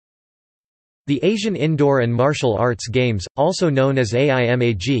The Asian Indoor and Martial Arts Games, also known as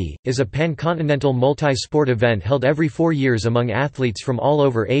AIMAG, is a pan-continental multi-sport event held every 4 years among athletes from all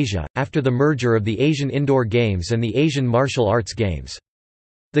over Asia, after the merger of the Asian Indoor Games and the Asian Martial Arts Games.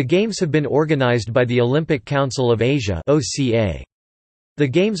 The Games have been organized by the Olympic Council of Asia (OCA). The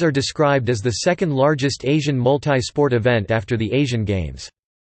Games are described as the second largest Asian multi-sport event after the Asian Games.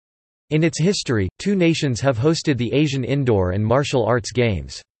 In its history, 2 nations have hosted the Asian Indoor and Martial Arts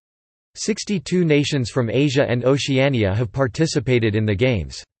Games. 62 nations from Asia and Oceania have participated in the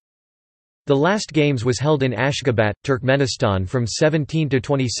Games. The last Games was held in Ashgabat, Turkmenistan from 17 to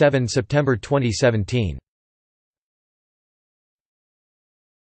 27 September 2017.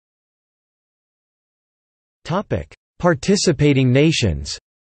 Participating nations.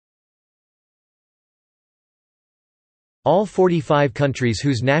 All 45 countries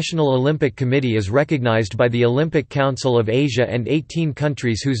whose National Olympic Committee is recognized by the Olympic Council of Asia and 18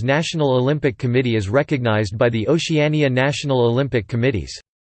 countries whose National Olympic Committee is recognized by the Oceania National Olympic Committees.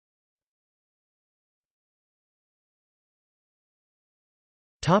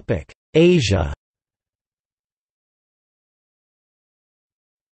 Asia.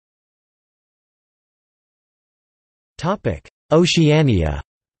 Oceania.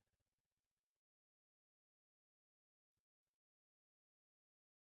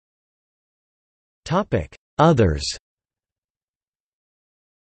 Others.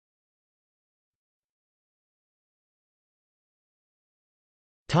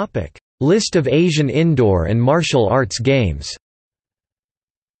 List of Asian Indoor and Martial Arts Games.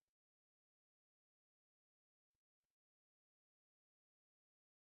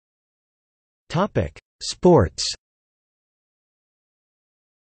 Sports.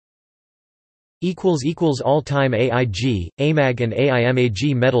 All-time AIG, AMAG and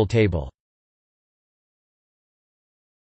AIMAG medal table.